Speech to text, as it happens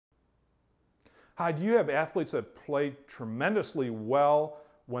Hi, do you have athletes that play tremendously well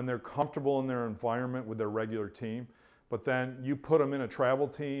when they're comfortable in their environment with their regular team, but then you put them in a travel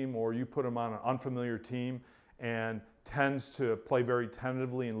team or you put them on an unfamiliar team and tends to play very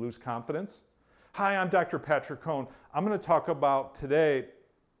tentatively and lose confidence? Hi, I'm Dr. Patrick Cohn. I'm going to talk about today,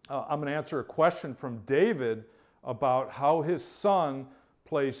 I'm going to answer a question from David about how his son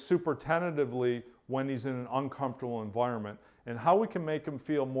plays super tentatively when he's in an uncomfortable environment and how we can make him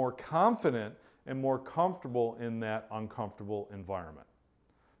feel more confident and more comfortable in that uncomfortable environment.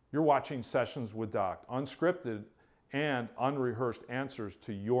 You're watching Sessions with Doc, unscripted and unrehearsed answers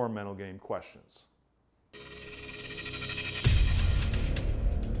to your mental game questions.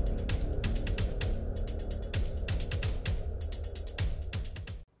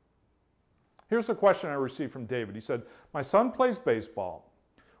 Here's a question I received from David. He said, my son plays baseball.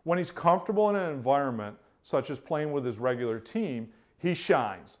 When he's comfortable in an environment, such as playing with his regular team, he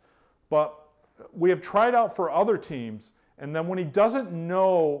shines. But we have tried out for other teams, and then when he doesn't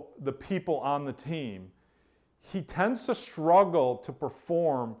know the people on the team, he tends to struggle to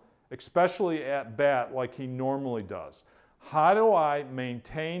perform, especially at bat, like he normally does. How do I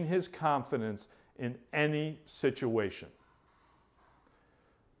maintain his confidence in any situation?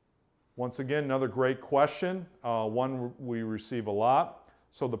 Once again, another great question, one we receive a lot.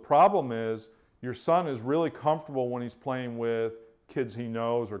 So the problem is your son is really comfortable when he's playing with kids he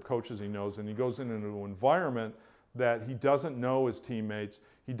knows or coaches he knows, and he goes into an environment that he doesn't know his teammates,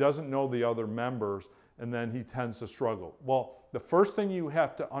 he doesn't know the other members, and then he tends to struggle. Well, the first thing you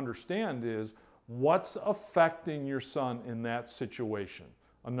have to understand is what's affecting your son in that situation.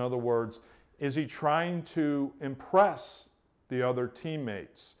 In other words, is he trying to impress the other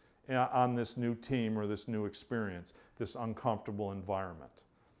teammates on this new team or this new experience, this uncomfortable environment?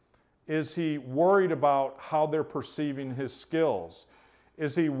 Is he worried about how they're perceiving his skills?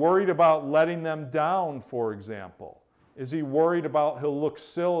 Is he worried about letting them down, for example? Is he worried about he'll look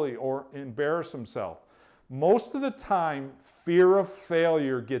silly or embarrass himself? Most of the time, fear of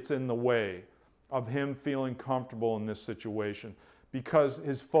failure gets in the way of him feeling comfortable in this situation because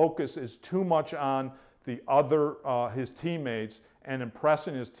his focus is too much on the other, his teammates and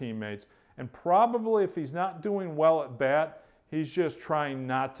impressing his teammates. And probably if he's not doing well at bat, he's just trying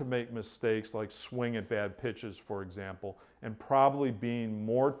not to make mistakes like swing at bad pitches, for example, and probably being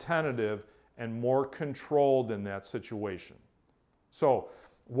more tentative and more controlled in that situation. So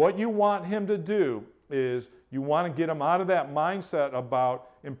what you want him to do is you want to get him out of that mindset about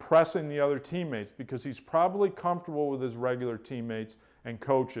impressing the other teammates because he's probably comfortable with his regular teammates and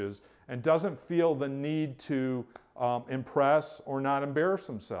coaches and doesn't feel the need to impress or not embarrass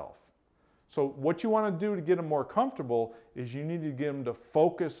himself. So what you want to do to get him more comfortable is you need to get him to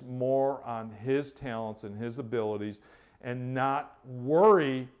focus more on his talents and his abilities and not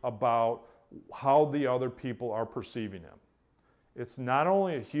worry about how the other people are perceiving him. It's not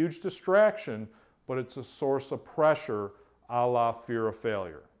only a huge distraction, but it's a source of pressure a la fear of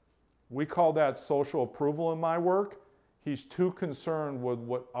failure. We call that social approval in my work. He's too concerned with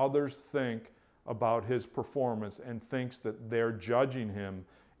what others think about his performance and thinks that they're judging him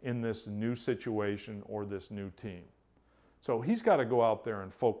in this new situation or this new team. So he's got to go out there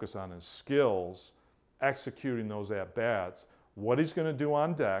and focus on his skills, executing those at-bats, what he's going to do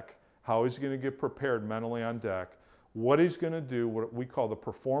on deck, how he's going to get prepared mentally on deck, what he's going to do, what we call the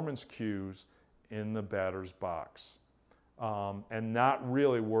performance cues in the batter's box, and not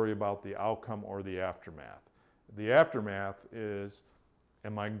really worry about the outcome or the aftermath. The aftermath is,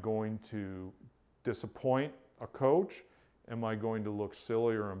 am I going to disappoint a coach? Am I going to look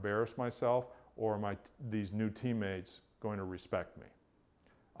silly or embarrass myself? Or am these new teammates going to respect me?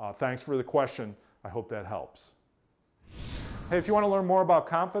 Thanks for the question. I hope that helps. Hey, if you want to learn more about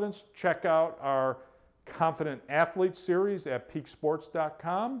confidence, check out our Confident Athlete series at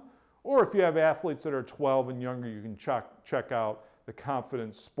peaksports.com. Or if you have athletes that are 12 and younger, you can check out the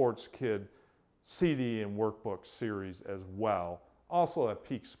Confident Sports Kid CD and workbook series as well, also at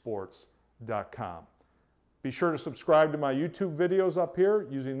peaksports.com. Be sure to subscribe to my YouTube videos up here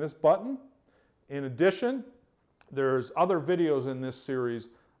using this button. In addition, there's other videos in this series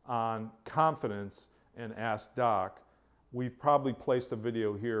on confidence and Ask Doc. We've probably placed a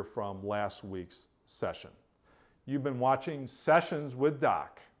video here from last week's session. You've been watching Sessions with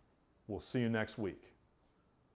Doc. We'll see you next week.